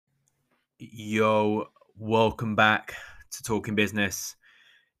Yo, welcome back to Talking Business.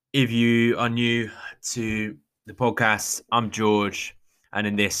 If you are new to the podcast, I'm George, and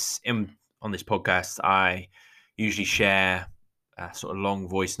on this podcast, I usually share sort of long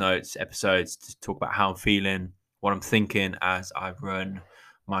voice notes episodes to talk about how I'm feeling, what I'm thinking as I run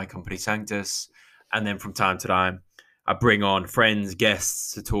my company Sanctus, and then from time to time, I bring on friends,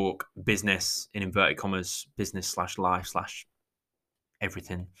 guests to talk business in inverted commas, business slash life slash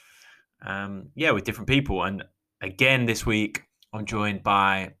everything. With different people. And again, this week, I'm joined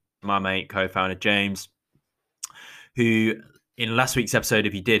by my mate, co-founder James, who in last week's episode,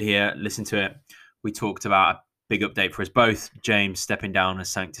 if you did listen to it, we talked about a big update for us both. James stepping down as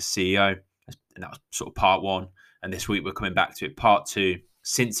Sanctus CEO, and that was sort of part one. And this week, we're coming back to it, part two.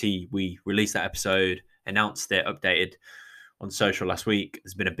 Since we released that episode, announced it, updated on social last week,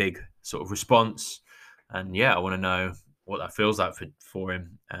 there's been a big sort of response. And I want to know what that feels like for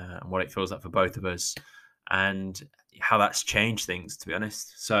him and what it feels like for both of us and how that's changed things, to be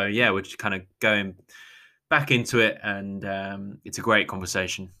honest. So, we're just kind of going back into it, and it's a great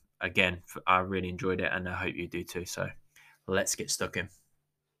conversation. Again, I really enjoyed it, and I hope you do too. So let's get stuck in.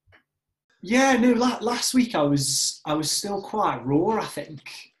 Yeah, no, last week I was still quite raw, I think.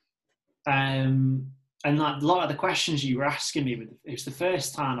 And like a lot of the questions you were asking me, it was the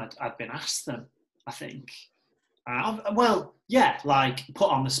first time I'd been asked them, I think. Like put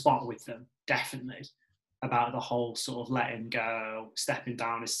on the spot with them, definitely, about the whole sort of letting go, stepping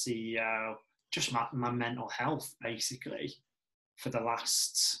down as CEO, just my mental health, basically, for the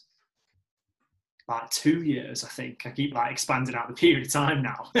last, 2 years, I think. I keep, expanding out the period of time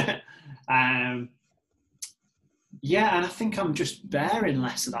now. And I think I'm just bearing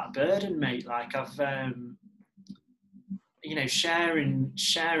less of that burden, mate. Like, I've, sharing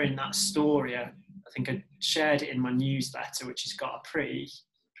that story, I think I shared it in my newsletter, which has got a pretty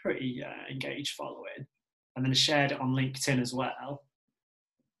engaged following, and then I shared it on LinkedIn as well.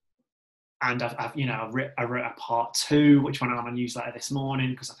 And I wrote a part two, which went on my newsletter this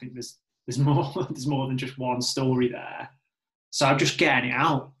morning, because I think there's more than just one story there. So I'm just getting it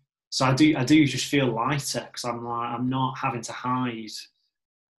out. So I do just feel lighter, because I'm not having to hide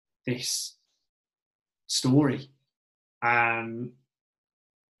this story.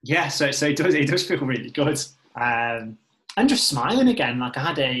 So it does feel really good. And just smiling again. Like,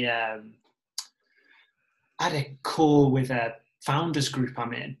 I had a call with a founders group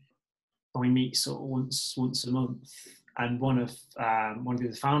I'm in. We meet sort of once a month, and one of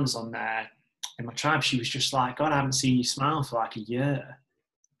the founders on there in my tribe, she was just like, "God, I haven't seen you smile for like a year."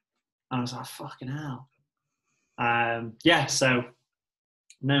 And I was like, "Fucking hell." I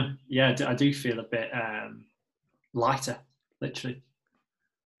do feel a bit lighter, literally.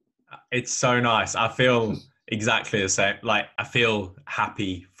 It's so nice. I feel exactly the same. Like, I feel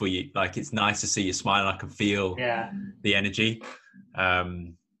happy for you. Like, it's nice to see you smiling. I can feel the energy.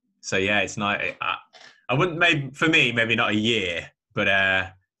 It's nice. I wouldn't, maybe not a year, but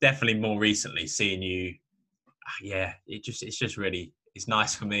definitely more recently seeing you. It's just really, it's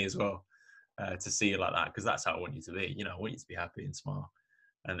nice for me as well to see you like that, because that's how I want you to be. I want you to be happy and smile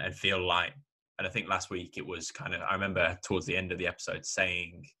and feel light. And I think last week it was kind of, I remember towards the end of the episode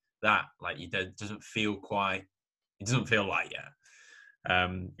saying that, like, it doesn't feel light yet.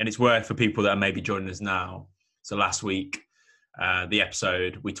 And it's worth for people that are maybe joining us now. So last week, the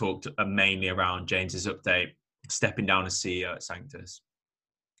episode, we talked mainly around James's update, stepping down as CEO at Sanctus,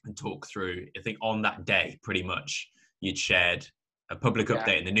 and talk through, I think on that day, pretty much, you'd shared a public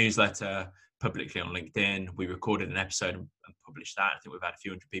update in the newsletter, publicly on LinkedIn. We recorded an episode and published that. I think we've had a few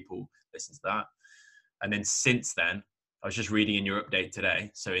hundred people listen to that. And then since then, I was just reading in your update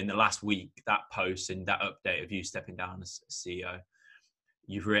today. So in the last week, that post and that update of you stepping down as CEO,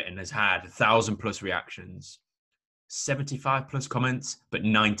 you've written, has had 1,000+ reactions, 75+ comments, but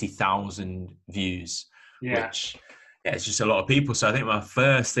 90,000 views, which it's just a lot of people. So I think my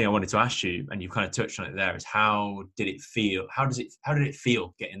first thing I wanted to ask you, and you kind of touched on it there, is how did it feel? How did it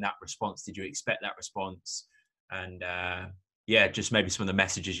feel getting that response? Did you expect that response? And just maybe some of the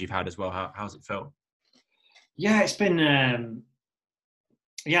messages you've had as well. How's it felt? Yeah, it's been,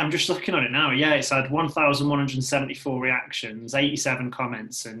 I'm just looking at it now. Yeah, it's had 1,174 reactions, 87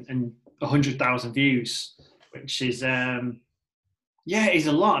 comments, and 100,000 views, which is, is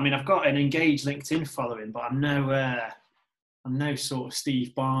a lot. I mean, I've got an engaged LinkedIn following, but I'm no sort of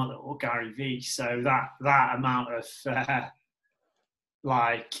Steve Bartlett or Gary Vee. So that amount of,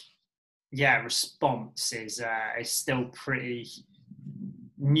 response is still pretty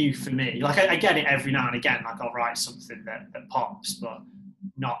new for me. Like, I get it every now and again. Like, I'll write something that pops, but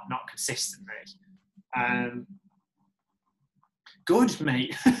not consistently. Good,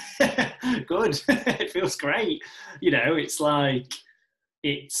 mate. Good. It feels great. You know, it's like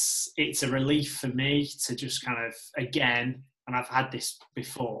it's a relief for me to just kind of, again, and I've had this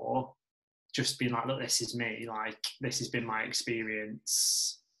before, just being like, look, this is me. Like, this has been my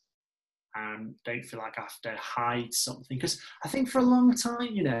experience. Don't feel like I have to hide something, because I think for a long time,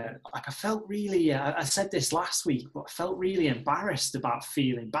 you know, like I felt really, I said this last week, but I felt really embarrassed about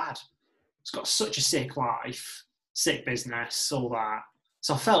feeling bad. It's got such a sick life, sick business, all that.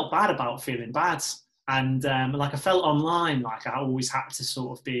 So I felt bad about feeling bad. And like I felt online, like I always had to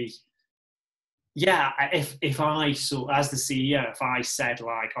sort of be, yeah, if I sort, as the CEO, if I said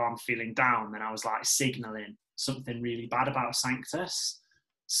like, oh, I'm feeling down, then I was like signaling something really bad about Sanctus.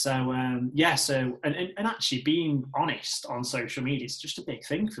 So yeah, so and actually being honest on social media is just a big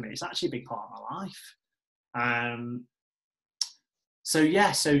thing for me. It's actually a big part of my life. So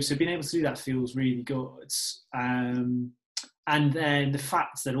yeah, so being able to do that feels really good. And then the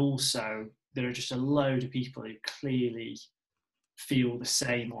fact that also there are just a load of people who clearly feel the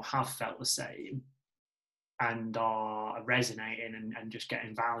same or have felt the same and are resonating and just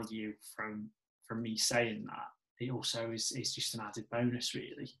getting value from me saying that. It also is just an added bonus,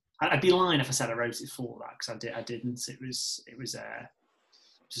 really. I'd be lying if I said I wrote it for that, because I didn't. It was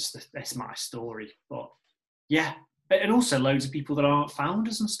that's my story. But yeah, and also loads of people that aren't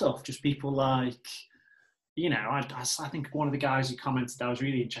founders and stuff. Just people like, you know, I think one of the guys who commented that I was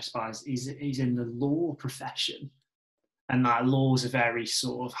really interested by is he's in the law profession, and that law's a very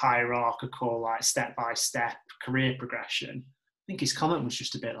sort of hierarchical, like step by step career progression. I think his comment was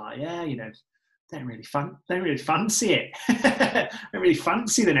just a bit like, yeah, you know, don't really fancy it. Don't really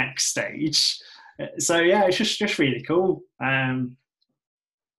fancy the next stage. So yeah, it's just really cool. And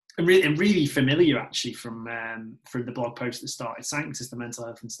really familiar actually from the blog post that started Sanctus, the mental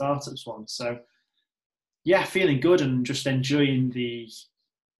health and startups one. So yeah, feeling good and just enjoying the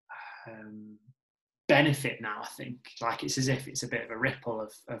benefit now. I think like it's as if it's a bit of a ripple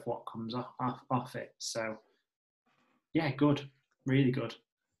of what comes off it. So yeah, good, really good.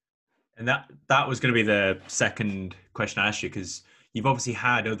 And that was going to be the second question I asked you, because you've obviously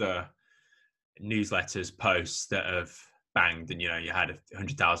had other newsletters, posts that have banged, and you know you had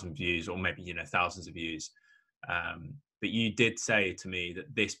 100,000 views, or maybe thousands of views. But you did say to me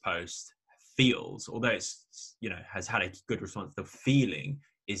that this post feels, although it's has had a good response, the feeling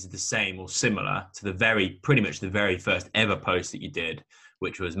is the same or similar to pretty much the very first ever post that you did,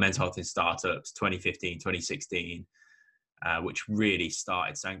 which was Mental Health in Startups 2015, 2016. Which really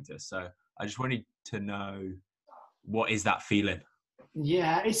started Sanctus. So I just wanted to know, what is that feeling?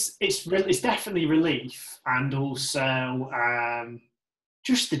 Yeah, it's definitely relief, and also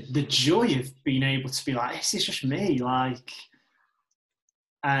just the joy of being able to be like, this is just me, like,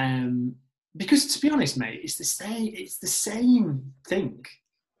 because to be honest, mate, it's the same thing.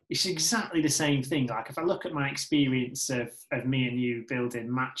 It's exactly the same thing. Like if I look at my experience of me and you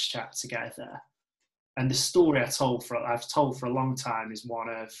building Match Chat together, and the story I've told for a long time is one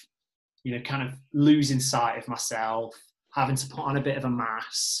of, you know, kind of losing sight of myself, having to put on a bit of a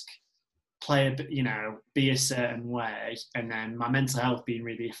mask, play a bit, you know, be a certain way, and then my mental health being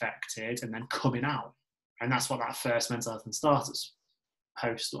really affected, and then coming out. And that's what that first Mental Health and Startups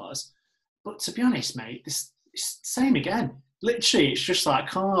post was. But to be honest, mate, it's the same again. Literally, it's just like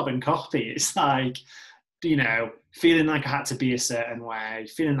carbon copy. It's like, you know, feeling like I had to be a certain way,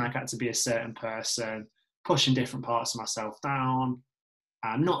 feeling like I had to be a certain person, pushing different parts of myself down,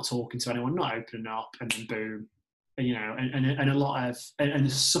 not talking to anyone, not opening up, and then boom, you know, and a lot of and the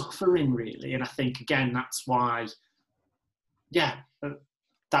suffering really. And I think again that's why, yeah,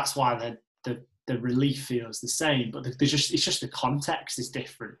 that's why the relief feels the same, but it's just the context is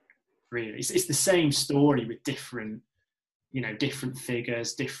different. Really, it's the same story with different, you know, different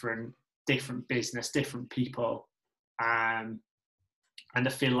figures, different business, different people, and I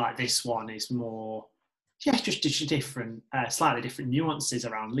feel like this one is more, yeah, just different, slightly different nuances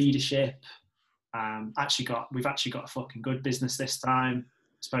around leadership. We've actually got a fucking good business this time.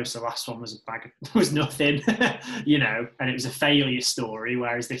 I suppose the last one was was nothing, you know, and it was a failure story.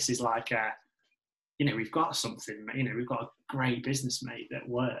 Whereas this is like you know, we've got something, you know, we've got a great business, mate, that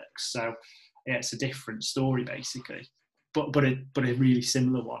works. So yeah, it's a different story basically, but a really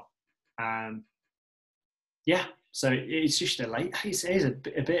similar one. Yeah, so it's just it's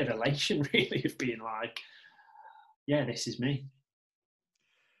a bit of elation really of being like, yeah, this is me.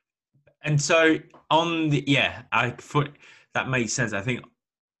 And so that makes sense. I think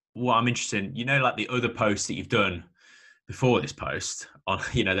what I'm interested in, you know, like the other posts that you've done before this post on,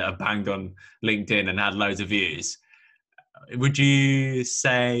 you know, that have banged on LinkedIn and had loads of views. Would you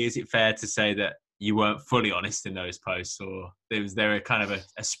say, is it fair to say that you weren't fully honest in those posts, or there a kind of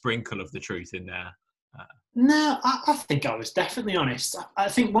a sprinkle of the truth in there? No, I think I was definitely honest. I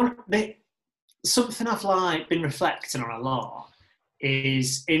think something I've like been reflecting on a lot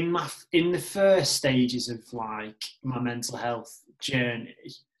is in the first stages of like my mental health journey.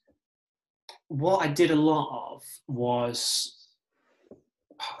 What I did a lot of was,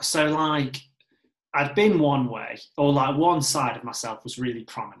 so like I'd been one way, or like one side of myself was really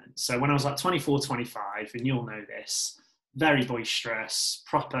prominent. So when I was like 24, 25, and you'll know this, very boisterous,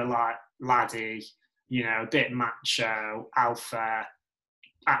 proper like laddie, you know, a bit macho, alpha,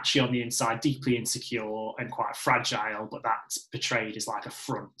 actually on the inside deeply insecure and quite fragile, but that's portrayed as like a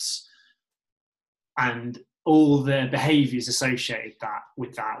front. And all the behaviours associated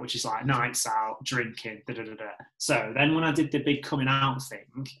with that, which is like nights out, drinking, da da da da. So then when I did the big coming out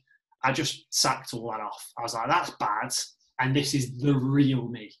thing, I just sacked all that off. I was like, that's bad, and this is the real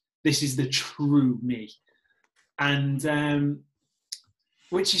me. This is the true me. And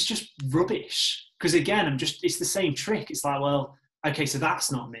which is just rubbish. Because again, it's the same trick. It's like, well, okay, so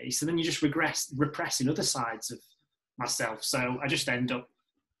that's not me. So then you just repressing other sides of myself. So I just end up,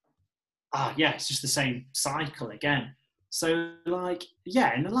 it's just the same cycle again. So like,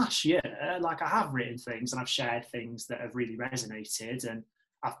 yeah, in the last year, like I have written things and I've shared things that have really resonated and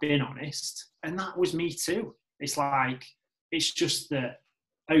I've been honest. And that was me too. It's like, it's just that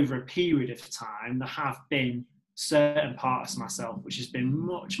over a period of time, there have been certain parts of myself which has been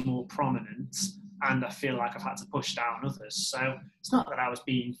much more prominent, and I feel like I've had to push down others. So it's not that I was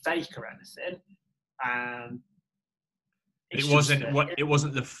being fake or anything. It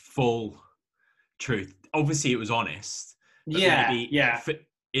wasn't the full truth. Obviously, it was honest. But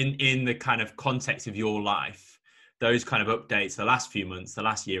in the kind of context of your life, those kind of updates, the last few months, the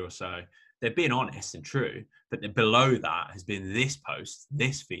last year or so, they've been honest and true. But below that has been this post,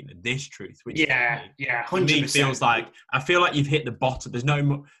 this feeling, this truth. Which 100%. For me feels like, I feel like you've hit the bottom. There's no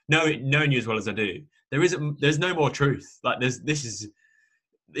more, knowing you as well as I do. There's no more truth. Like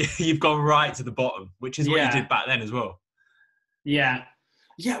you've gone right to the bottom, which is what you did back then as well. Yeah.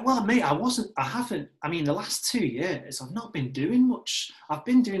 Yeah, well, mate, the last 2 years, I've not been doing much. I've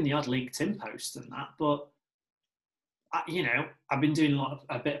been doing the odd LinkedIn post and that, but, I've been doing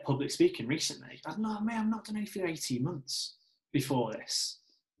a bit of public speaking recently. I've not done anything for 18 months before this.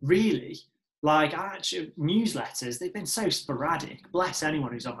 Really? Like, newsletters, they've been so sporadic. Bless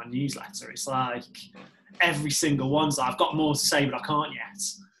anyone who's on my newsletter. It's like every single one's like, I've got more to say, but I can't yet.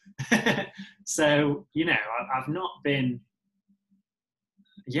 So, I've not been...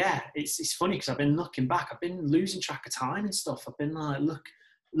 Yeah, it's funny because I've been looking back. I've been losing track of time and stuff. I've been like,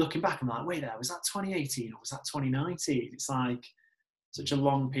 looking back, I'm like, wait there, was that 2018 or was that 2019? It's like such a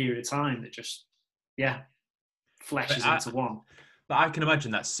long period of time that just, fleshes into one. But I can imagine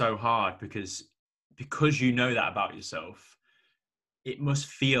that's so hard because you know that about yourself. It must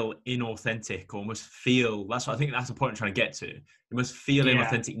feel inauthentic, or must feel, that's what I think, that's the point I'm trying to get to. It must feel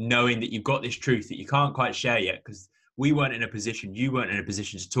inauthentic knowing that you've got this truth that you can't quite share yet, because you weren't in a position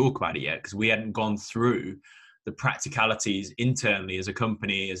to talk about it yet, because we hadn't gone through the practicalities internally as a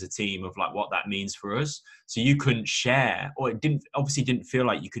company, as a team, of like what that means for us. So you couldn't share, or it didn't feel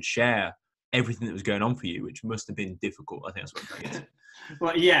like you could share everything that was going on for you, which must have been difficult. I think that's what I'm trying to get to.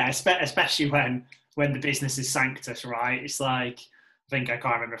 Well, yeah, especially when the business is sanctus, right? It's like, I can't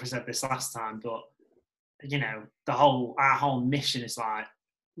remember if I said this last time, but our whole mission is like,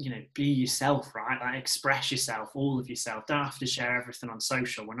 be yourself, right? Like, express yourself, all of yourself. Don't have to share everything on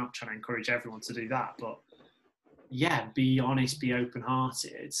social. We're not trying to encourage everyone to do that, but be honest, be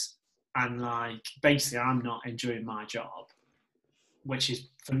open-hearted, and like, basically, I'm not enjoying my job, which is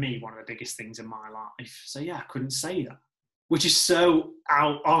for me one of the biggest things in my life. So I couldn't say that, which is so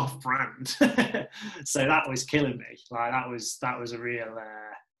out of brand. So that was killing me. Like, that was a real,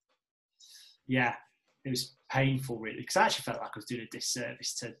 it was painful, really, because I actually felt like I was doing a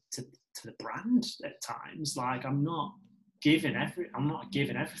disservice to the brand at times. Like, I'm not giving everything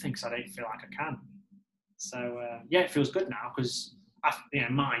because I don't feel like I can. So it feels good now, because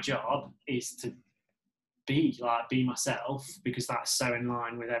my job is to be myself, because that's so in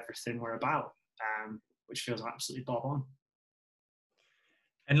line with everything we're about, which feels absolutely bob on.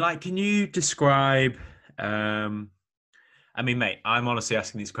 And like, can you describe? Mate, I'm honestly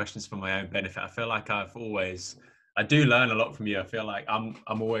asking these questions for my own benefit. I feel like I do learn a lot from you. I feel like I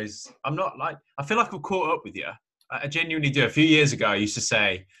feel like I've caught up with you. I genuinely do. A few years ago, I used to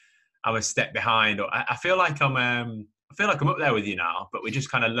say I'm a step behind, or I feel like I'm up there with you now, but we're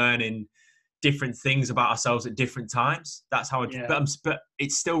just kind of learning different things about ourselves at different times. That's how but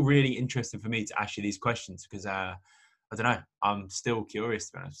it's still really interesting for me to ask you these questions, because I don't know, I'm still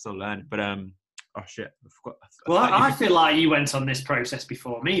curious, I'm still learning. But Oh shit! I forgot. Well, I feel like you went on this process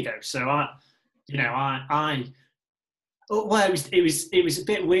before me though, so well, it was a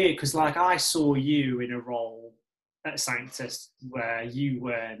bit weird because like I saw you in a role at Sanctus where you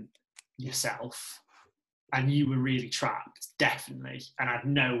weren't yourself and you were really trapped, definitely, and had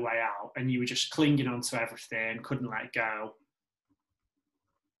no way out, and you were just clinging onto everything, couldn't let go.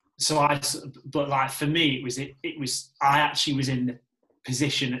 So but like for me, it was I actually was in the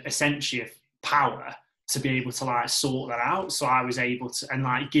position essentially of power to be able to like sort that out. So I was able to and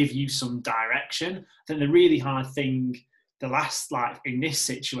like give you some direction. I think the really hard thing, the last like in this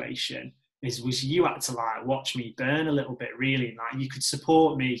situation was you had to like watch me burn a little bit really. Like you could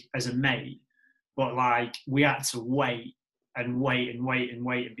support me as a mate, but like we had to wait and wait and wait and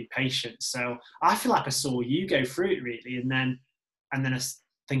wait and be patient. So I feel like I saw you go through it really, and then I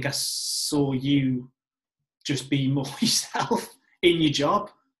think I saw you just be more yourself in your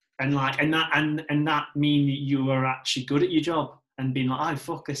job, and like and that mean that you were actually good at your job and being like, oh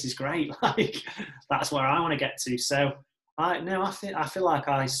fuck, this is great, like that's where I want to get to. So I feel like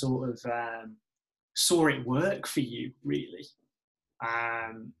I sort of saw it work for you really,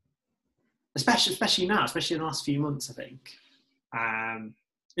 especially now, especially in the last few months. I think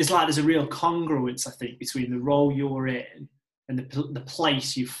it's like there's a real congruence, I think, between the role you're in and the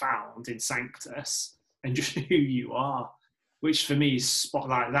place you found in Sanctus and just who you are, which for me is spot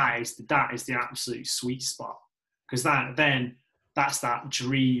like that is the absolute sweet spot, because that's that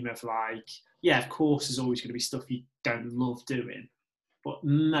dream of like, yeah, of course there's always going to be stuff you don't love doing, but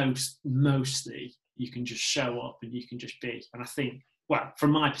mostly you can just show up and you can just be. And I think, well,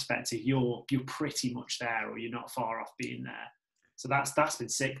 from my perspective, you're pretty much there, or you're not far off being there. So that's been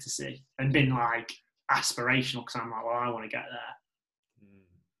sick to see and been like aspirational, because I'm like, well, I want to get there.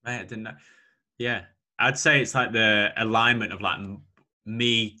 Man, I didn't know. Yeah, I'd say it's like the alignment of like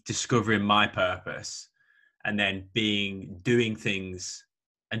me discovering my purpose and then doing things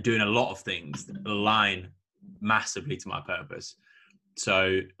and doing a lot of things that align massively to my purpose.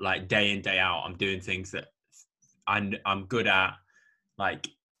 So like day in, day out, I'm doing things that I'm good at. Like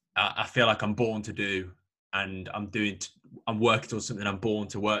I feel like I'm born to do, and I'm working towards something I'm born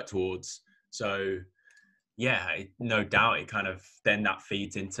to work towards. So yeah, no doubt it kind of then that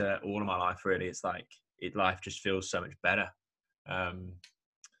feeds into all of my life really. It's like life just feels so much better.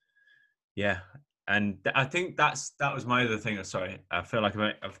 Yeah, and I think that was my other thing. Sorry, I feel like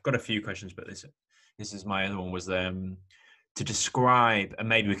I've got a few questions, but this is my other one, was to describe, and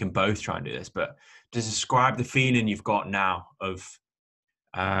maybe we can both try and do this, but to describe the feeling you've got now of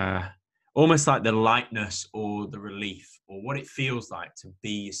almost like the lightness or the relief, or what it feels like to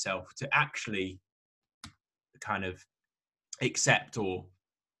be yourself, to actually kind of accept or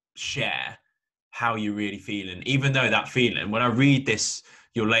share how you're really feeling, even though that feeling, when I read this,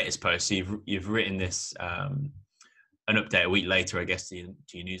 your latest post, so you've written this an update a week later, I guess, to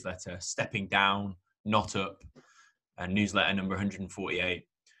your newsletter, Stepping Down, Not Up, newsletter number 148,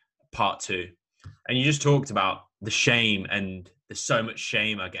 part 2. And you just talked about the shame, and there's so much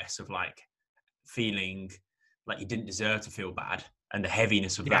shame, I guess, of like feeling like you didn't deserve to feel bad, and the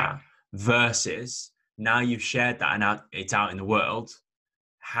heaviness of that, versus now you've shared that and it's out in the world,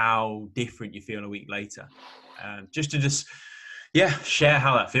 how different you feel a week later. Just share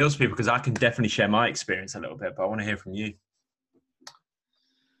how that feels for people, because I can definitely share my experience a little bit, but I want to hear from you.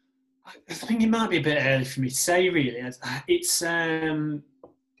 I think it might be a bit early for me to say, really. It's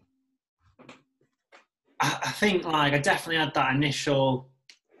I think like I definitely had that initial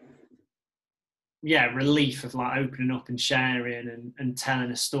relief of like opening up and sharing and telling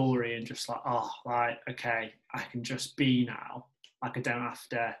a story, and just like, oh, like, okay, I can just be now. Like I don't have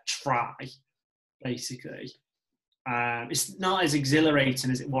to try, basically. It's not as exhilarating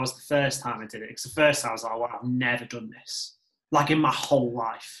as it was the first time I did it, because the first time I was like, well, I've never done this. Like in my whole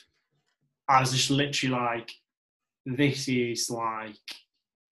life. I was just literally like, this is like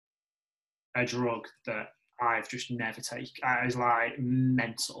a drug that I've just never taken. I was like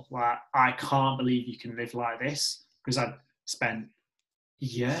mental. Like, I can't believe you can live like this, because I'd spent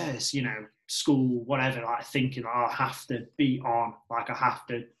years, school, whatever, like thinking, oh, I have to be on, like I have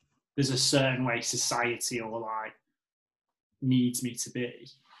to, there's a certain way society or like needs me to be.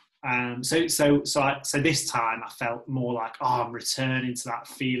 So this time I felt more like, oh, I'm returning to that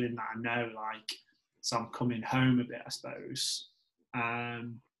feeling that I know, like, so I'm coming home a bit, I suppose. I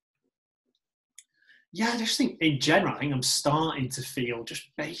just think in general, I think I'm starting to feel just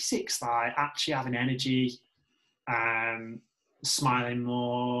basics, like actually having energy, smiling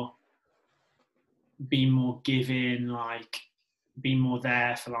more, being more giving, like being more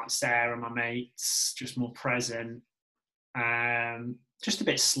there for like Sarah, my mates, just more present, just a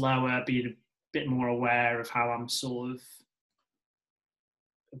bit slower, being bit more aware of how I'm sort of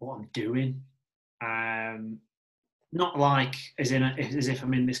what I'm doing. Not like as if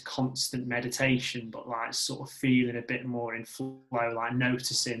I'm in this constant meditation, but like sort of feeling a bit more in flow, like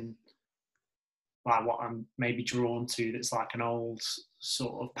noticing like what I'm maybe drawn to that's like an old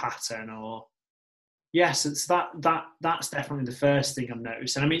sort of pattern. Or yes, it's that's definitely the first thing I've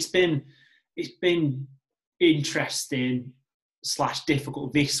noticed. And I mean it's been interesting /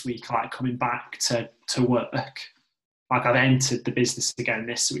 difficult this week, like coming back to work. Like I've entered the business again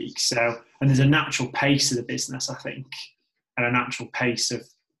this week. So, and there's a natural pace of the business, I think, and a natural pace of,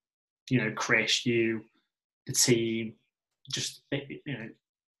 Chris, you, the team, just,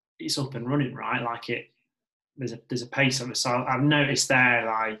 it's up and running, right? Like there's a pace on it. So I've noticed there,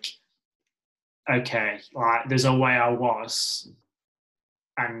 like, okay, like there's a way I was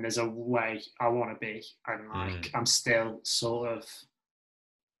and there's a way I want to be. And like, I'm still sort of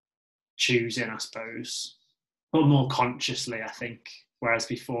choosing, I suppose, but more consciously, I think. Whereas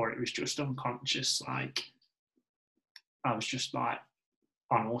before it was just unconscious. Like I was just like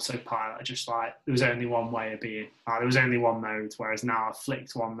on autopilot, just like there was only one way of being. Like, there was only one mode. Whereas now I've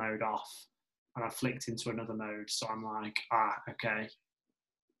flicked one mode off and I've flicked into another mode. So I'm like, okay.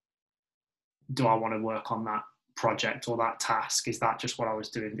 Do I want to work on that project or that task? Is that just what I was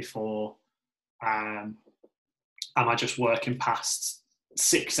doing before? Am I just working past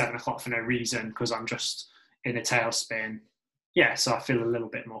 6-7 o'clock for no reason because I'm just in a tailspin? Yeah, so I feel a little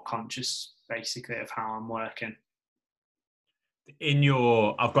bit more conscious, basically, of how I'm working.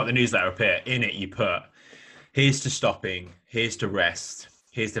 I've got the newsletter up here. In it, you put, here's to stopping, here's to rest,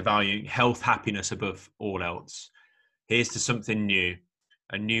 here's to valuing health, happiness above all else. Here's to something new,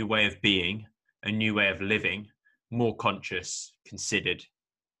 a new way of being, a new way of living, more conscious, considered,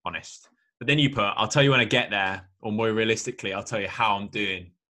 honest. But then you put, I'll tell you when I get there, or more realistically, I'll tell you how I'm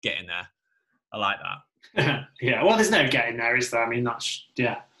doing getting there. I like that. Yeah, well, there's no getting there, is there? I mean, that's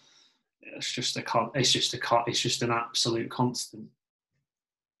it's just an absolute constant.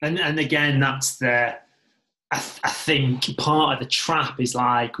 And again, that's I think part of the trap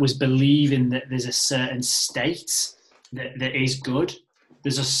was believing that there's a certain state that is good.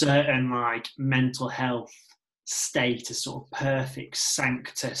 There's a certain like mental health state, a sort of perfect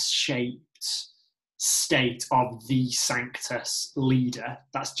sanctus shaped state of the sanctus leader.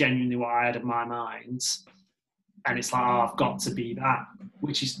 That's genuinely what I had in my mind. And it's like, I've got to be that,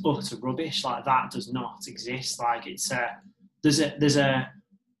 which is utter rubbish. Like that does not exist. Like there's a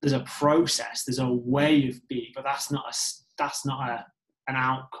process, there's a way of being, but that's not an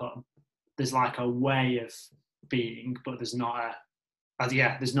outcome. There's like a way of being, but there's not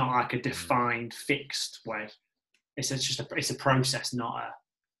there's not like a defined fixed way. It's a process, not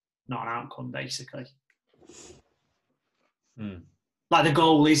an outcome, basically. Like the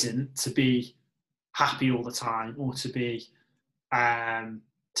goal isn't to be happy all the time, or to be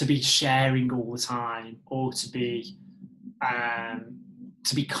sharing all the time, or to be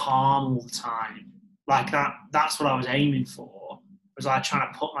calm all the time. Like that's what I was aiming for. Was like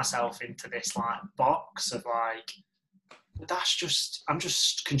trying to put myself into this like box of like, I'm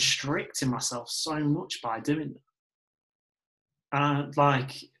just constricting myself so much by doing that. And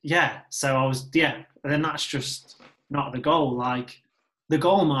so I was, and then that's just not the goal. Like the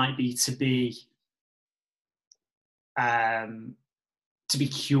goal might be to be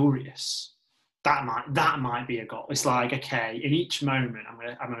curious. That might be a goal. It's like, okay, in each moment,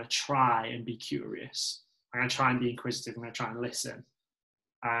 I'm gonna try and be curious. I'm gonna try and be inquisitive. I'm gonna try and listen.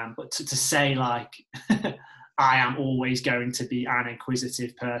 But to say like, I am always going to be an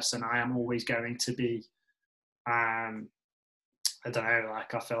inquisitive person. I am always going to be, I don't know.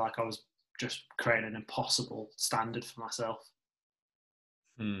 Like I feel like I was just creating an impossible standard for myself.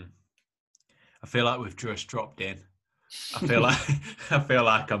 I feel like we've just dropped in. I feel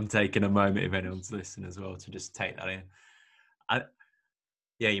like I'm taking a moment, if anyone's listening as well, to just take that in.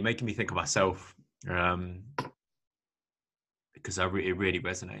 You're making me think of myself, because it really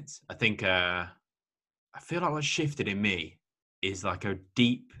resonates. I think I feel like what's shifted in me is like a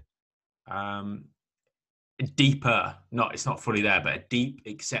deeper, it's not fully there, but a deep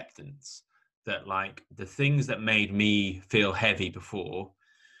acceptance that like the things that made me feel heavy before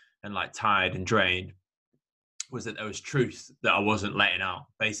and like tired and drained was that there was truth that I wasn't letting out,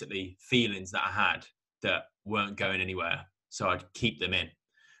 basically feelings that I had that weren't going anywhere. So I'd keep them in,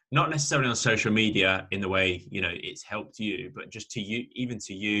 not necessarily on social media in the way, it's helped you, but just to you, even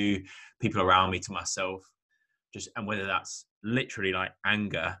to you, people around me, to myself, and whether that's literally like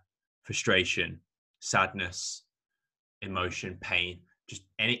anger, frustration, sadness, emotion, pain, just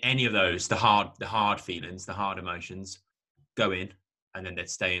any of those, the hard feelings, the hard emotions, go in, and then they'd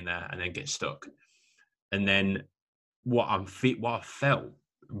stay in there and then get stuck. And then what I felt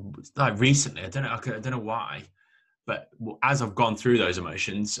like recently, I don't know why, but as I've gone through those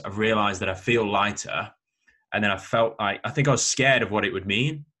emotions, I've realized that I feel lighter. And then I felt like, I think I was scared of what it would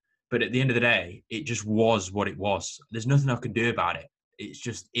mean. But at the end of the day, it just was what it was. There's nothing I can do about it. It's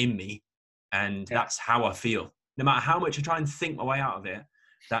just in me. And that's how I feel. No matter how much I try and think my way out of it,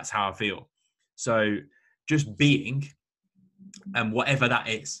 that's how I feel. So just being, and whatever that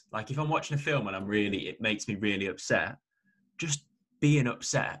is, like if I'm watching a film and it makes me really upset, just being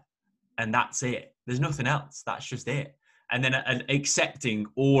upset, and that's it. There's nothing else. That's just it. And then accepting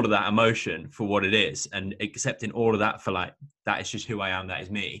all of that emotion for what it is, and accepting all of that for like, that is just who I am. That is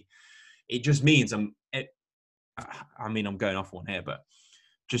me. It just means I'm going off one here, but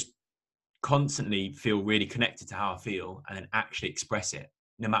just constantly feel really connected to how I feel, and then actually express it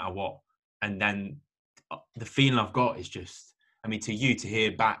no matter what. And then the feeling I've got is just, to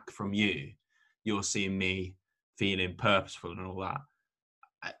hear back from you, you're seeing me feeling purposeful and all that.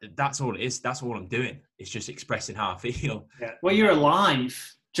 That's all it is. That's all I'm doing. It's just expressing how I feel. Yeah. Well, you're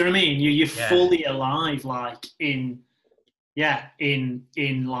alive. Do you know what I mean? You're fully alive, like in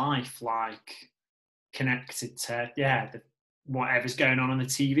life, like connected to whatever's going on the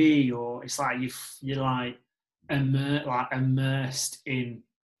TV, or it's like you're like immersed in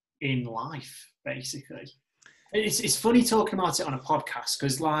life, basically. It's funny talking about it on a podcast,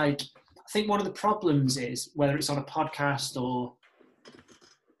 because like I think one of the problems is, whether it's on a podcast or,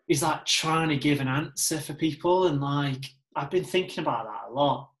 is like trying to give an answer for people. And like I've been thinking about that a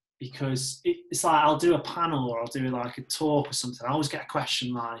lot, because it's like I'll do a panel or I'll do like a talk or something. I always get a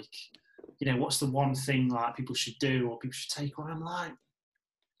question like, what's the one thing like people should do or people should take on? I'm like,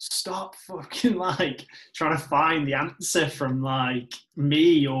 stop fucking like trying to find the answer from like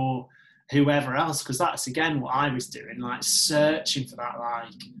me or whoever else, because that's again what I was doing, like searching for that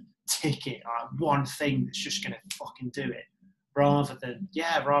like ticket, like one thing that's just gonna fucking do it, rather than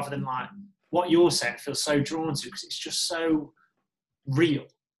like what you're saying. I feel so drawn to, because it's just so real,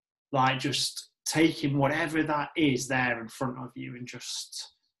 like just taking whatever that is there in front of you and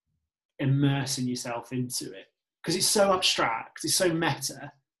just immersing yourself into it, because it's so abstract, it's so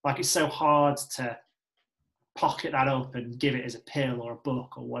meta, like it's so hard to pocket that up and give it as a pill or a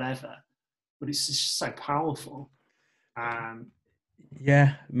book or whatever, but it's just so powerful.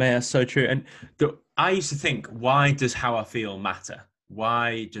 Yeah, mate, that's so true. And I used to think, why does how I feel matter?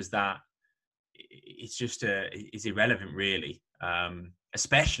 Why does that? It's just it's irrelevant, really.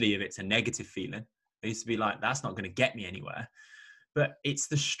 Especially if it's a negative feeling. I used to be like, that's not going to get me anywhere. But it's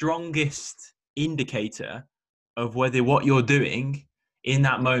the strongest indicator of whether what you're doing in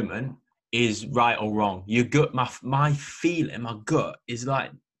that moment is right or wrong. Your gut, my feeling, my gut is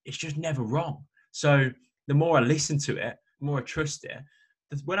like, it's just never wrong. So the more I listen to it, the more I trust it.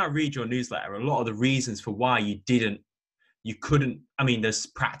 When I read your newsletter, a lot of the reasons for why you couldn't, there's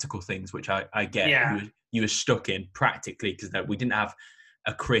practical things, which I get. Yeah. You were stuck in practically, because we didn't have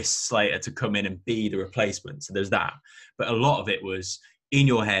a Chris Slater to come in and be the replacement. So there's that. But a lot of it was in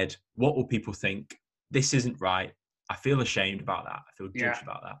your head. What will people think? This isn't right. I feel ashamed about that. I feel judged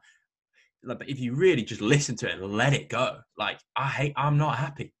about that. But if you really just listen to it and let it go, like, I'm not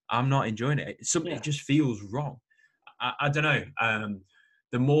happy. I'm not enjoying it. It just feels wrong. I don't know.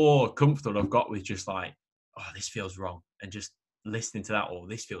 The more comfortable I've got with just like, oh, this feels wrong, and just listening to that, or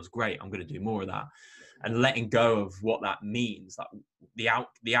this feels great, I'm going to do more of that, and letting go of what that means, like the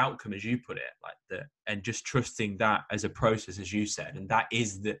outcome, as you put it, and just trusting that as a process, as you said, and that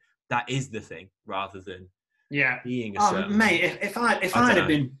is the thing, rather than being a certain mate. If I'd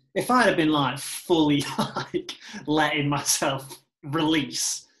have been like fully like letting myself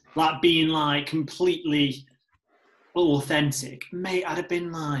release, like being like completely authentic, mate, I'd have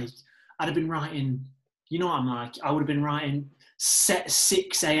been writing, you know what I'm like, I would have been writing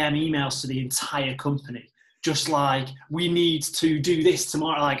 6 a.m. emails to the entire company, just like, we need to do this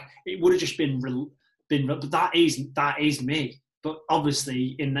tomorrow. Like, it would have just been but that is me. But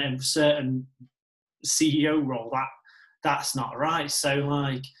obviously in a certain CEO role, that's not right. So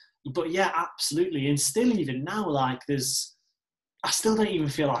like, but yeah, absolutely. And still, even now, like, I still don't even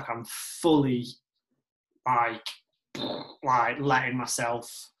feel like I'm fully like letting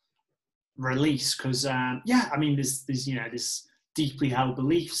myself release, because there's deeply held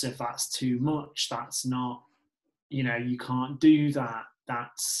beliefs. If that's too much, that's not, you can't do that,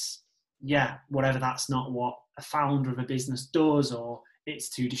 that's whatever, that's not what a founder of a business does, or it's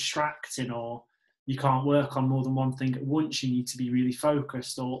too distracting, or you can't work on more than one thing at once, you need to be really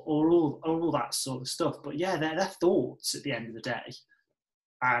focused, or all that sort of stuff. But yeah, they're thoughts at the end of the day.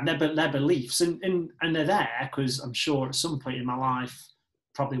 their beliefs, and they're there because I'm sure at some point in my life,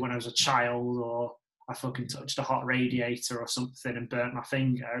 probably when I was a child, or I fucking touched a hot radiator or something and burnt my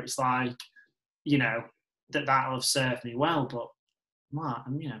finger, it's like, you know, that'll have served me well, but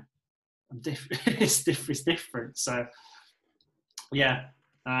I'm different. it's different. So yeah,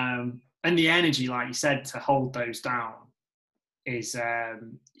 and the energy, like you said, to hold those down is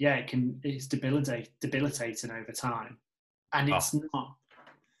it's debilitating over time, and it's not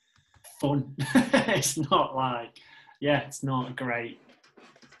fun. It's not like, it's not great.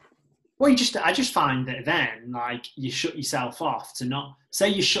 Well, I just find that then, like, you shut yourself off to not say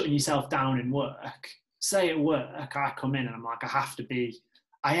you're shutting yourself down in work. Say at work, I come in and I'm like, I have to be.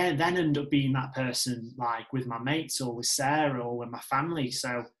 I then end up being that person, like with my mates or with Sarah or with my family.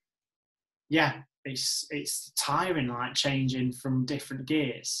 So, yeah, it's tiring, like changing from different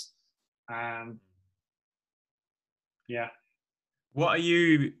gears. Yeah. What do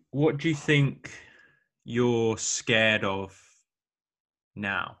you think you're scared of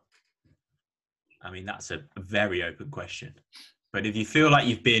now? I mean, that's a very open question. But if you feel like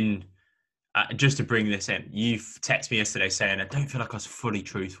you've been, just to bring this in, you've texted me yesterday saying, I don't feel like I was fully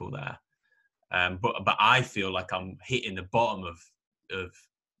truthful there. But I feel like I'm hitting the bottom of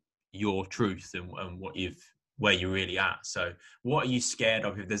your truth and where you're really at. So what are you scared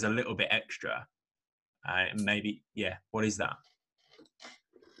of if there's a little bit extra? Maybe, what is that?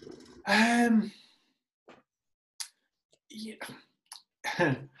 Yeah.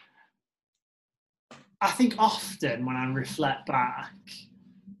 I think often when I reflect back,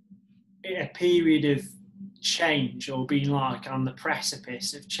 in a period of change or being like on the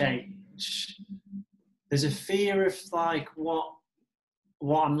precipice of change, there's a fear of like what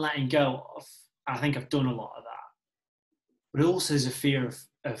I'm letting go of. I think I've done a lot of that. But also there's a fear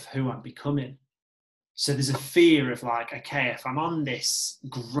of who I'm becoming. So there's a fear of like, okay, if I'm on this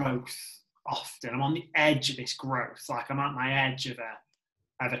growth often, I'm on the edge of this growth, like I'm at my edge of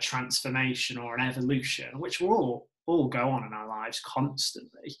a transformation or an evolution, which we'll all go on in our lives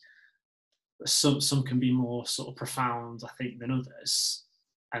constantly. But some can be more sort of profound, I think, than others,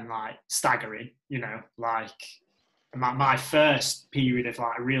 and like staggering, you know, like my first period of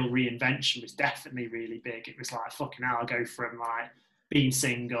like real reinvention was definitely really big. It was like, fucking hell, I'll go from like being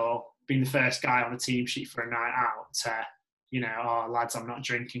single, being the first guy on the team sheet for a night out to, you know, oh lads, I'm not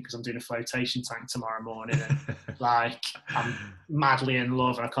drinking because I'm doing a flotation tank tomorrow morning, and like I'm madly in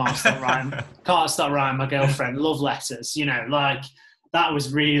love and I can't stop writing my girlfriend love letters, you know, like that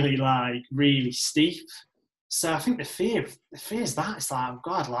was really steep. So I think the fear is that it's like, oh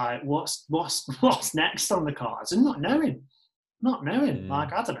God, like what's next on the cards, and not knowing,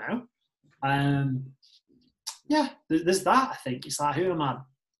 like I don't know. Yeah, there's that. I think it's like, who am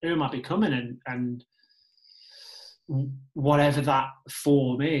I becoming, and whatever that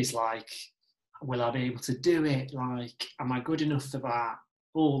form is, like, will I be able to do it? Like, am I good enough for that?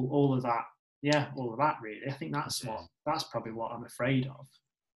 All of that. Yeah, all of that really. I think that's probably what I'm afraid of.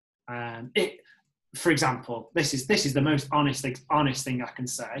 For example, this is the most honest thing I can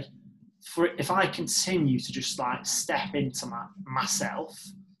say. If I continue to just like step into myself,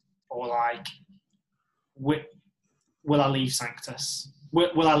 or like, will I leave Sanctus?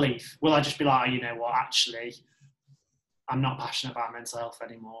 Will I leave? Will I just be like, oh, you know what, actually, I'm not passionate about mental health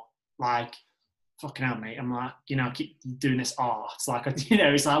anymore. Like, fucking hell, mate. I'm like, you know, I keep doing this art. It's like, you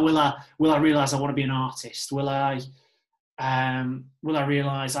know, it's like, will I realise I want to be an artist? Will I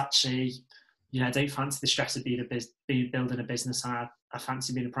realise, actually, you know, I don't fancy the stress of building a business. I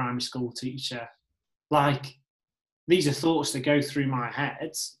fancy being a primary school teacher. Like, these are thoughts that go through my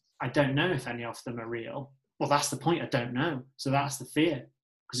head. I don't know if any of them are real. Well, that's the point. I don't know. So that's the fear,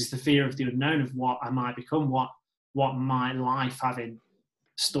 because it's the fear of the unknown, of what I might become, what my life have in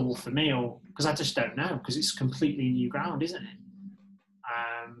store for me, or because I just don't know, because it's completely new ground, isn't it?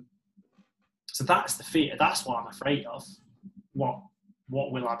 So that's the fear. That's what I'm afraid of. What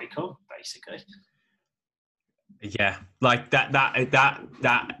will I become, basically? Yeah, like that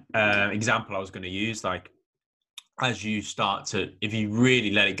example I was going to use, like, as you start to, if you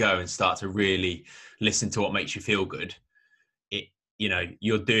really let it go and start to really listen to what makes you feel good, you know,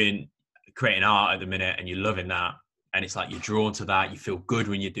 you're creating art at the minute and you're loving that, and it's like you're drawn to that, you feel good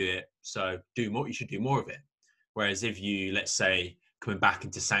when you do it, so you should do more of it. Whereas if you, let's say, coming back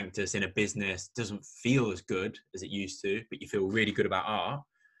into Sanctus in a business doesn't feel as good as it used to, but you feel really good about art,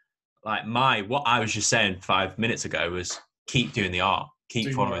 like what I was just saying 5 minutes ago was, keep doing the art,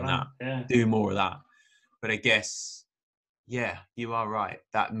 keep following that, do more of that. But I guess, yeah, you are right.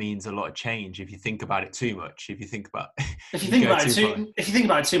 That means a lot of change if you think about it too much. If you think about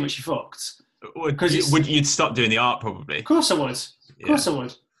it too much, you're fucked. Because you'd stop doing the art, probably. Of course I would. Of course I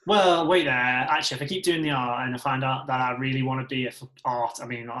would. Well, wait there. Actually, if I keep doing the art and I find out that I really want to be a art, I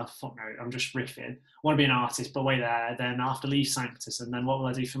mean, fuck no, I'm just riffing. I want to be an artist, but wait there. Then I have to leave Sanctus, and then what will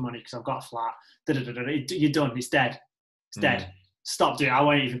I do for money? Because I've got a flat. You're done. It's dead. It's dead. Stop doing it. I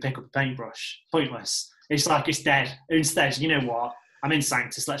won't even pick up a paintbrush. Pointless. It's like it's dead. Instead, you know what? I'm in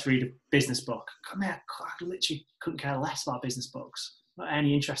Sanctus. Let's read a business book. Come here. I literally couldn't care less about business books. Not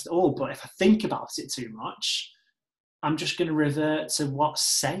any interest at all. But if I think about it too much, I'm just going to revert to what's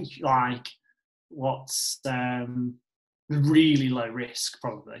safe, like what's really low risk,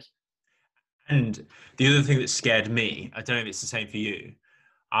 probably. And the other thing that scared me, I don't know if it's the same for you,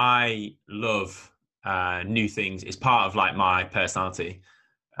 I love new things. It's part of like my personality.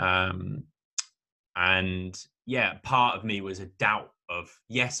 And yeah, part of me was a doubt of,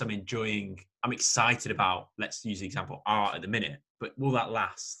 yes, I'm excited about, let's use the example, art at the minute, but will that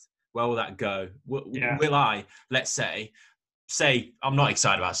last? Where will that go? Will I, let's say I'm not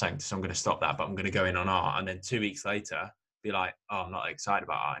excited about Sanctus, so I'm going to stop that, but I'm going to go in on art. And then 2 weeks later, be like, oh, I'm not excited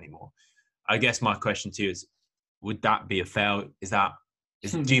about art anymore. I guess my question to you is, would that be a fail?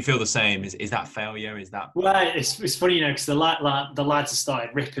 Do you feel the same? Is that failure? Is that? Well, it's funny, you know, because the lads have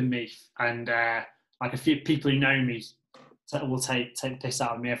started ripping me, and like a few people who know me will take the piss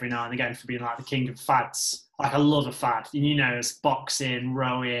out of me every now and again for being like the king of fads. Like I love a fad, you know, it's boxing,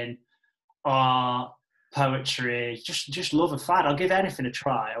 rowing, art, poetry. Just love a fad. I'll give anything a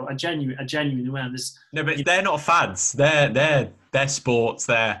try. I genuinely will. No, but they're not fads. They're sports.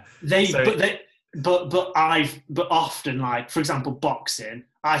 But often, like for example, boxing.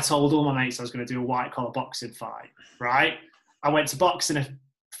 I told all my mates I was going to do a white collar boxing fight. Right? I went to boxing a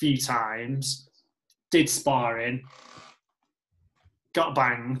few times, did sparring, got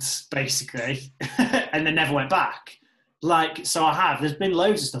banged basically, and then never went back. Like, so there's been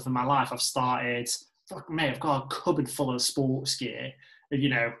loads of stuff in my life. I've started, I've got a cupboard full of sports gear, you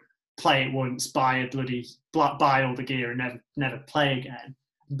know, play it once, buy all the gear and never play again.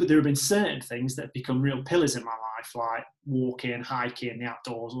 But there have been certain things that have become real pillars in my life, like walking, hiking, the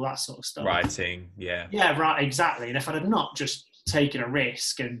outdoors, all that sort of stuff. Writing, yeah. Yeah, right, exactly. And if I'd have not just taken a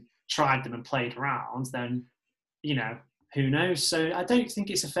risk and tried them and played around, then, you know, who knows? So I don't think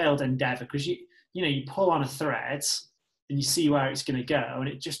it's a failed endeavour, because you pull on a thread and you see where it's going to go, and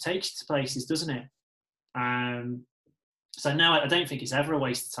it just takes you to places, doesn't it? So no, I don't think it's ever a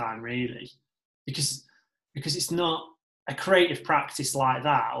waste of time, really, because it's not a creative practice like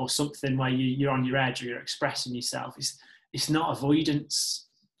that, or something where you're on your edge or you're expressing yourself. It's not avoidance.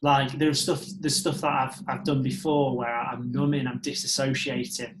 Like there's stuff that I've done before where I'm numbing, I'm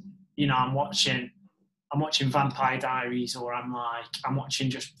disassociating. You know, I'm watching Vampire Diaries, or I'm watching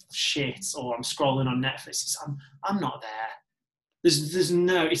just shit, or I'm scrolling on Netflix. I'm not there. There's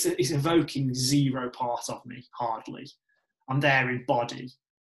no, it's evoking zero part of me, hardly. I'm there in body.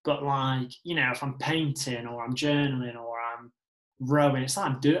 But like, you know, if I'm painting or I'm journaling or I'm rowing, it's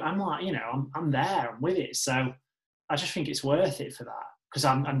like I'm like, you know, I'm there, I'm with it. So I just think it's worth it for that, because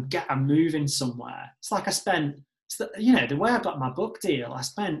I'm moving somewhere. It's like the way I got my book deal, I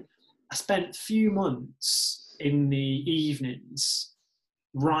spent a few months in the evenings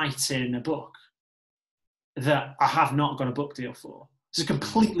writing a book that I have not got a book deal for. It's a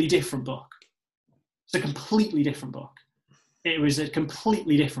completely different book. It was a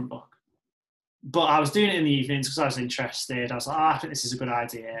completely different book. But I was doing it in the evenings because I was interested. I was like, I think this is a good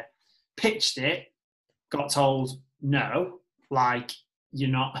idea. Pitched it, got told, no, like, you're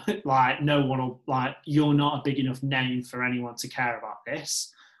not, like, no one will, like, you're not a big enough name for anyone to care about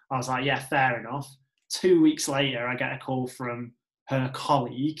this. I was like, yeah, fair enough. 2 weeks later, I get a call from her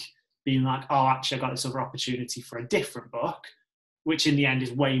colleague being like, oh, actually, I got this other opportunity for a different book, which in the end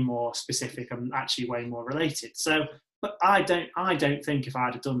is way more specific and actually way more related. So, but I don't think if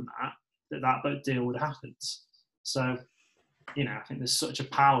I'd have done that book deal would have happened. So, you know, I think there's such a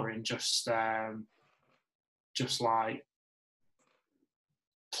power in just like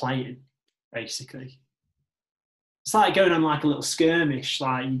playing, basically. It's like going on like a little skirmish.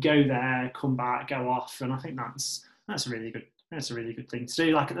 Like you go there, come back, go off, and I think that's a really good thing to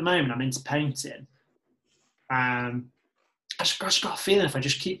do. Like at the moment, I'm into painting. I just got a feeling if I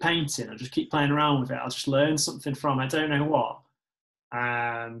just keep painting, I'll just keep playing around with it, I'll just learn something from it. I don't know what.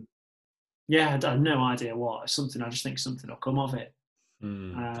 Yeah, I have no idea what. It's something, I just think something will come of it.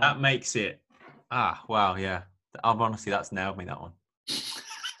 That makes it. Wow, yeah. Honestly, that's nailed me, that one.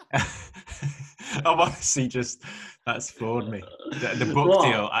 I'm honestly that's floored me. The book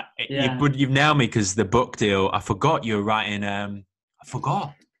deal. You've nailed me, because the book deal, I forgot you were writing. I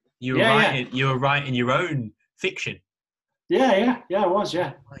forgot you were writing your own fiction. Yeah, I was.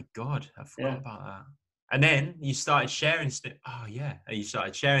 Yeah. Oh my God, I forgot about that. And then you started sharing, oh yeah, and you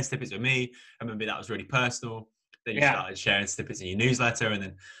started sharing snippets with me. And maybe that was really personal. Then you Yeah. started sharing snippets in your newsletter, and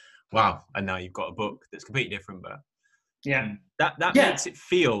then, wow, and now you've got a book that's completely different. But Yeah. that Yeah. makes it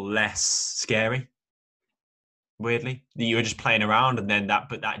feel less scary. Weirdly, that you were just playing around, and then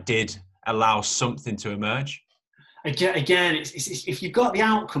but that did allow something to emerge. Again, it's if you've got the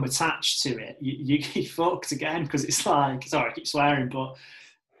outcome attached to it, you fucked again, because it's like, sorry, I keep swearing, but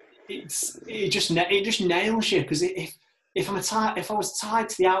it just nails you, because if I was tied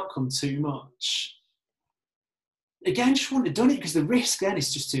to the outcome too much, again, just wouldn't have done it, because the risk then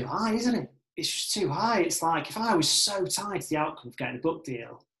is just too high, isn't it? It's just too high. It's like, if I was so tied to the outcome of getting a book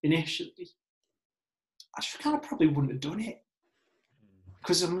deal initially, I just kind of probably wouldn't have done it,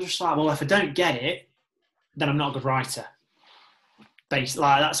 because I'm just like, well, if I don't get it, then I'm not a good writer. Basically,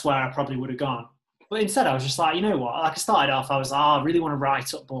 like, that's where I probably would have gone. But instead, I was just like, you know what? Like, I started off, I was like, oh, I really want to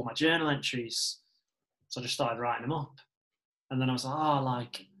write up all my journal entries. So I just started writing them up. And then I was like, oh,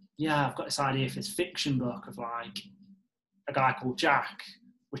 like, yeah, I've got this idea for this fiction book of like a guy called Jack,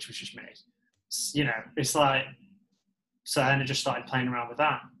 which was just me. You know, it's like, so then I just started playing around with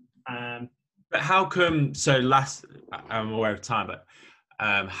that. But how come, I'm aware of time, but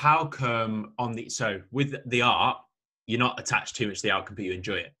how come with the art, you're not attached too much to the outcome, but you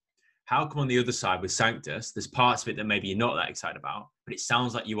enjoy it? How come on the other side with Sanctus, there's parts of it that maybe you're not that excited about, but it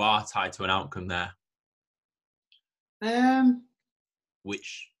sounds like you are tied to an outcome there?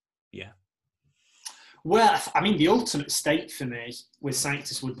 Which, yeah. Well, I mean, the ultimate state for me with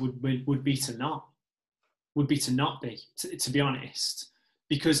Sanctus would be to not be, to be honest,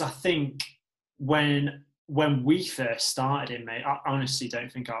 because I think when we first started it, mate, I honestly don't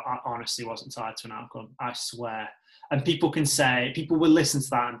think I honestly wasn't tied to an outcome. I swear. And people will listen to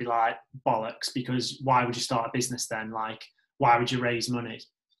that and be like, bollocks, because why would you start a business then? Like, why would you raise money?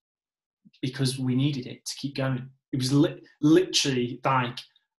 Because we needed it to keep going. It was literally like,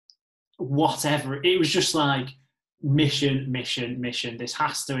 whatever. It was just like, mission. This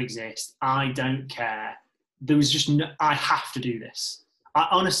has to exist. I don't care. There was just I have to do this. I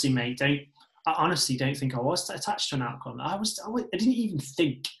honestly don't think I was attached to an outcome. I didn't even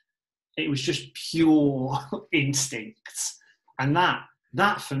think. It was just pure instinct, and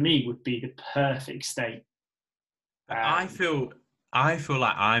that for me would be the perfect state. I feel like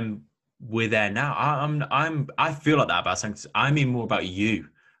we're there now. I feel like that about Sanctus. I mean more about you,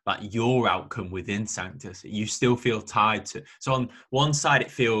 like your outcome within Sanctus. You still feel tied to. So on one side,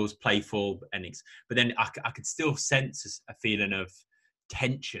 it feels playful, but then I could still sense a feeling of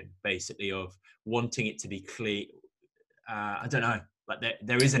tension, basically, of wanting it to be clear. I don't know. Like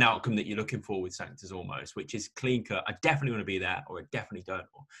there is an outcome that you're looking for with Sanctus almost, which is clean cut. I definitely want to be there, or I definitely don't,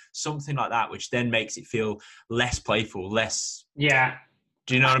 or something like that, which then makes it feel less playful, less. Yeah.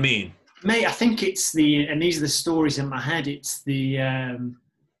 Do you know what I mean? Mate, I think it's and these are the stories in my head. It's the,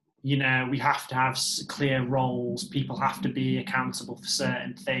 you know, we have to have clear roles. People have to be accountable for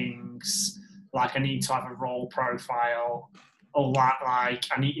certain things. Like, I need to have a role profile. All that, like,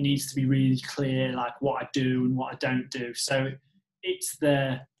 it needs to be really clear, like, what I do and what I don't do. So it's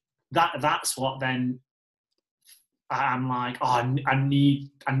that's what then I'm like, oh, I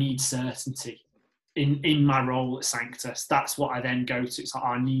need certainty in my role at Sanctus. That's what I then go to. It's like, oh,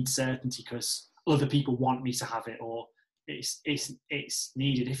 I need certainty because other people want me to have it, or it's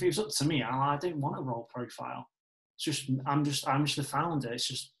needed. If it was up to me, I don't want a role profile. It's just I'm just the founder. It's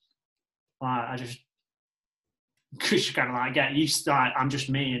just like, I just kind of like get used to, like, I'm just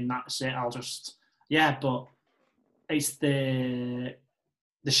me and that's it. I'll just, yeah, but it's the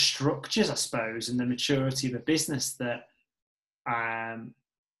structures, I suppose, and the maturity of a business that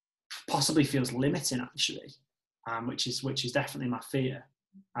possibly feels limiting, actually, which is definitely my fear.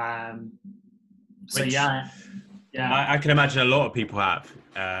 So yeah. I can imagine a lot of people have.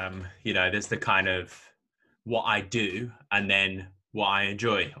 You know, there's the kind of what I do and then what I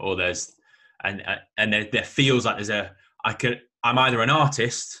enjoy, or there's and there feels like I'm either an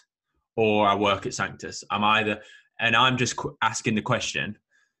artist or I work at Sanctus. And I'm just asking the question: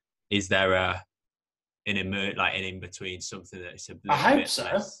 is there an in between, something that's a little I hope bit so.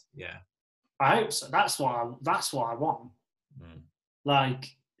 less? Yeah, I hope so. That's what I want. Like,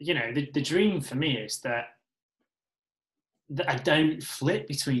 you know, the dream for me is that I don't flip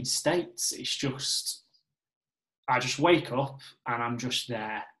between states. It's just, I just wake up and I'm just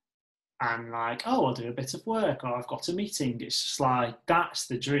there. And like, oh, I'll do a bit of work, or I've got a meeting. It's just like, that's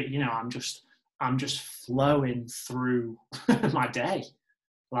the dream. You know, I'm just flowing through my day.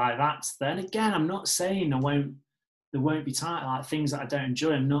 Like, then again, I'm not saying there won't be time, like, things that I don't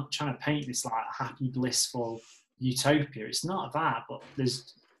enjoy. I'm not trying to paint this like happy, blissful utopia. It's not that, but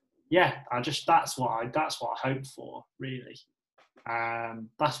yeah, that's what I hope for, really.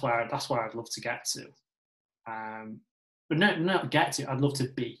 That's where I'd love to get to. But not get to. I'd love to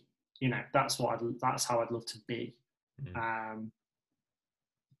be. That's how I'd love to be.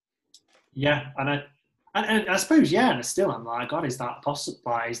 Yeah, and I suppose, yeah, and still I'm like, God, is that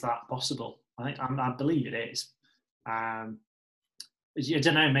possible? Is that possible? I believe it is. I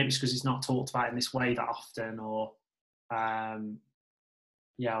don't know. Maybe it's because it's not talked about in this way that often, or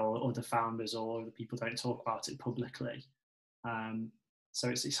or other founders or other people don't talk about it publicly. So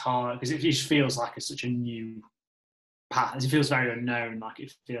it's hard because it just feels like such a new path. It feels very unknown. Like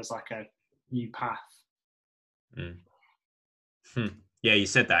it feels like a new path. Yeah, you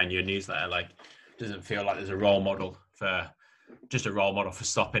said that in your newsletter. Like, doesn't feel like there's a role model for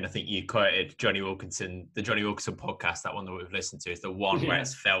stopping. I think you quoted Johnny Wilkinson, the Johnny Wilkinson podcast, that one that we've listened to, is the one where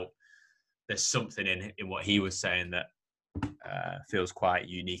it's felt there's something in what he was saying that feels quite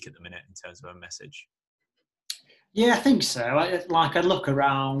unique at the minute in terms of a message. Yeah, I think so. I look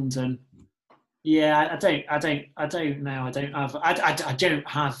around and I don't know.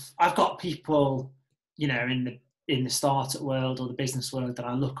 I've got people, in the startup world or the business world that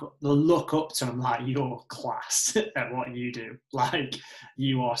I look up to. I'm like, you're class at what you do. Like,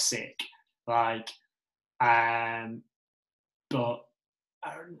 you are sick. Like, but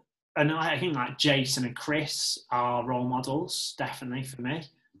and I think like Jason and Chris are role models, definitely for me.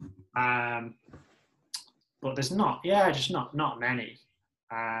 But there's just not many.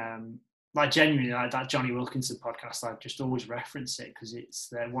 Like genuinely, like that Johnny Wilkinson podcast, I just always reference it because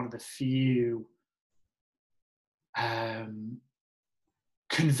they're one of the few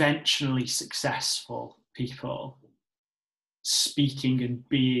conventionally successful people speaking and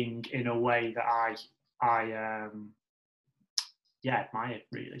being in a way that I admire,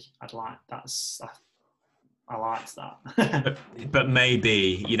 really. I liked that. but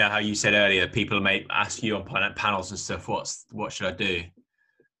maybe, how you said earlier, people may ask you on panels and stuff, what should I do?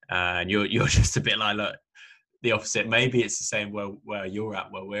 And you're just a bit like, look, the opposite. Maybe it's the same where you're at,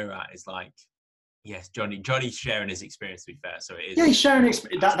 where we're at, is like, yes, Johnny's sharing his experience, to be fair. So it is. Yeah, he's sharing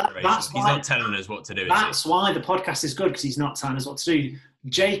experience. He's not telling us what to do. That's why the podcast is good, because he's not telling us what to do.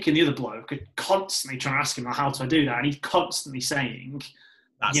 Jake and the other bloke are constantly trying to ask him, how do I do that? And he's constantly saying,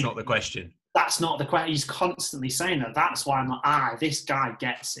 that's not the question. That's not the question. He's constantly saying that. That's why I'm like, this guy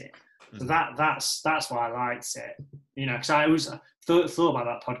gets it. So that's why I liked it. Because I always thought about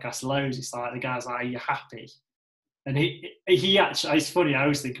that podcast loads. It's like the guy's like, are you happy? And he actually, it's funny, I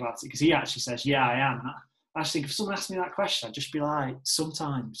always think about it because he actually says, yeah, I am. I just think if someone asked me that question, I'd just be like,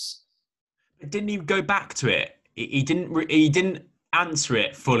 sometimes. But didn't he go back to it? He didn't answer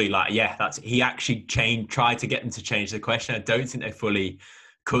it fully. Like, yeah, he actually tried to get them to change the question. I don't think they fully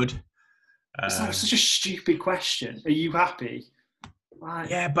could. It's like such a stupid question. Are you happy?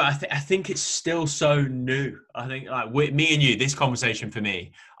 Like, yeah, but I think it's still so new. I think like me and you, this conversation for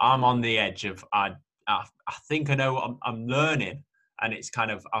me, I'm on the edge of I think I know what I'm learning, and it's kind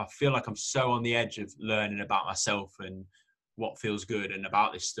of, I feel like I'm so on the edge of learning about myself and what feels good and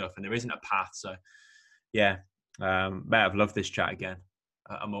about this stuff, and there isn't a path. So yeah, mate, I've loved this chat again.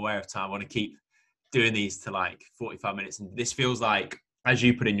 I'm aware of time. I want to keep doing these to like 45 minutes, and this feels like, as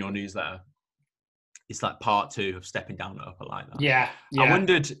you put in your newsletter, it's like part 2 of stepping down the upper like that. Yeah. I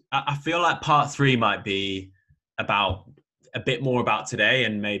wondered, I feel like part 3 might be about a bit more about today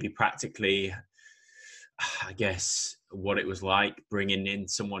and maybe practically, I guess, what it was like bringing in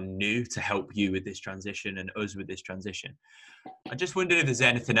someone new to help you with this transition and us with this transition. I just wondered if there's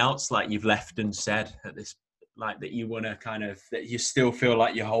anything else like you've left unsaid at this, like that you want to kind of, that you still feel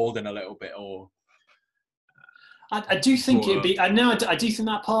like you're holding a little bit, or... I do think it'd be, I do think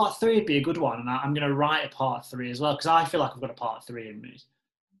that part 3 would be a good one, and I'm going to write a part 3 as well, because I feel like I've got a part 3 in me.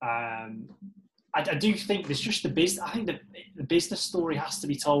 I do think there's just the business. I think the business story has to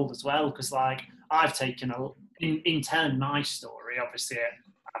be told as well, because like I've taken in telling my story, obviously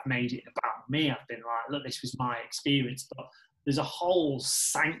I've made it about me. I've been like, look, this was my experience, but there's a whole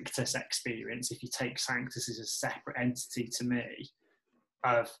Sanctus experience, if you take Sanctus as a separate entity to me,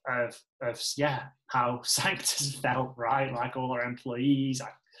 of how Sanctus felt, right? Like all our employees,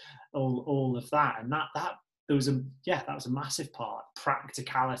 all of that, and that was a massive part.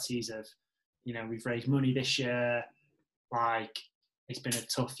 Practicalities of, we've raised money this year, like it's been a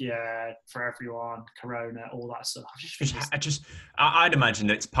tough year for everyone, Corona, all that stuff. I'd imagine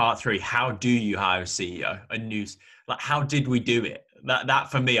that it's part 3. How do you hire a CEO? A news, like, how did we do it? That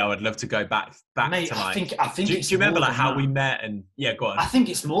for me, I would love to go back Mate, to like. I think do you remember like how we met? And yeah, go on. I think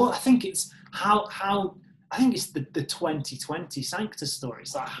it's more. I think it's how. I think it's the 2020 Sanctus story.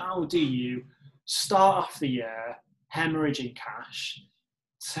 It's like, how do you start off the year hemorrhaging cash,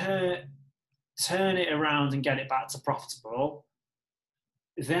 turn it around and get it back to profitable,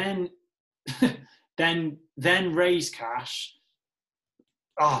 then then raise cash.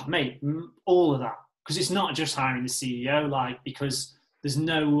 Oh, mate, all of that. Because it's not just hiring the CEO, like, because there's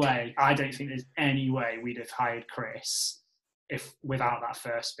no way, I don't think there's any way we'd have hired Chris without that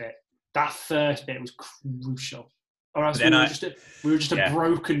first bit. That first bit was crucial. Or else we were just a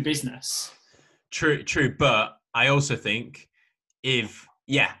broken business. True. But I also think it's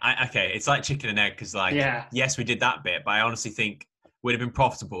like chicken and egg, because yes, we did that bit, but I honestly think we'd have been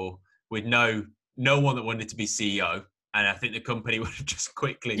profitable with no one that wanted to be CEO. And I think the company would have just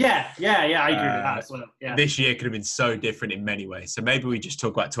quickly... I agree with that as well. Yeah. This year could have been so different in many ways. So maybe we just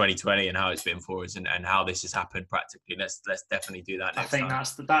talk about 2020 and how it's been for us and how this has happened practically. Let's definitely do that next time. I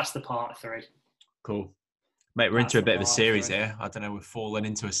think that's the part 3. Cool. Mate, we're into a bit of a series here. I don't know, we've fallen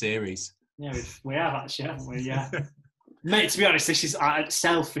into a series. Yeah, we have actually, haven't we? Yeah. Mate, to be honest, this is,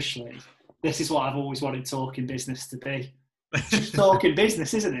 selfishly, this is what I've always wanted Talking Business to be. Just talking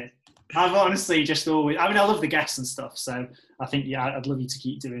business, isn't it? I've honestly just always... I mean, I love the guests and stuff, so I think, I'd love you to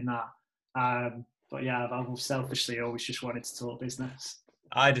keep doing that. But yeah, I've selfishly always just wanted to talk business.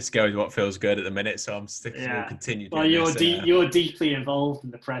 I just go with what feels good at the minute, so I'm sticking to continue doing this. Well, you're deeply involved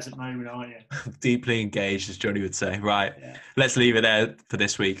in the present moment, aren't you? Deeply engaged, as Johnny would say. Right, let's leave it there for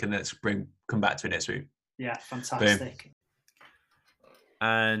this week, and let's come back to it next week. Yeah, fantastic. Boom.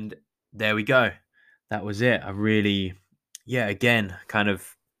 And there we go. That was it. I really, again, kind of...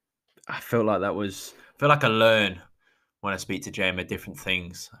 I feel like I learn when I speak to Jamie different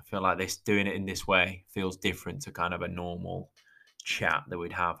things. I feel like doing it in this way feels different to kind of a normal chat that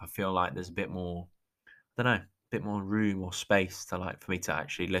we'd have. I feel like there's a bit more, room or space for me to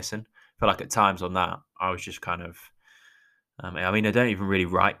actually listen. I feel like at times on that, I was just kind of, I don't even really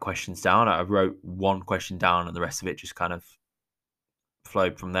write questions down. I wrote one question down and the rest of it just kind of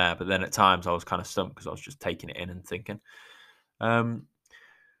flowed from there. But then at times I was kind of stumped because I was just taking it in and thinking.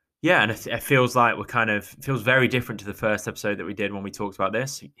 And it feels like it feels very different to the first episode that we did when we talked about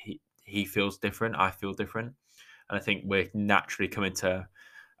this. He feels different. I feel different. And I think we're naturally coming to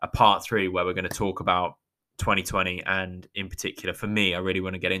a part 3 where we're going to talk about 2020. And in particular, for me, I really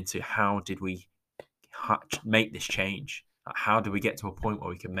want to get into how did we make this change? How do we get to a point where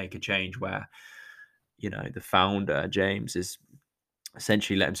we can make a change where, the founder, James, is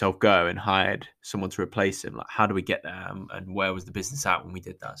essentially let himself go and hired someone to replace him? Like, how do we get there, and where was the business at when we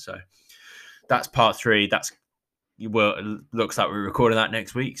did that? So that's part 3. It looks like we're recording that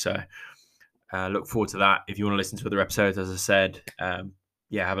next week, so look forward to that. If you want to listen to other episodes, as I said,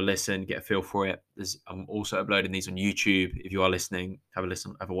 have a listen, get a feel for it. I'm also uploading these on YouTube. If you are listening, have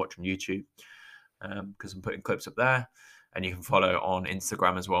a watch on YouTube, because I'm putting clips up there, and you can follow on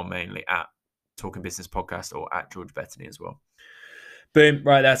Instagram as well, mainly at Talking Business Podcast or at George Bettany as well. Boom.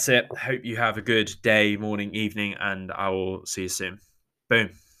 Right, that's it. Hope you have a good day, morning, evening, and I will see you soon.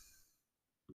 Boom.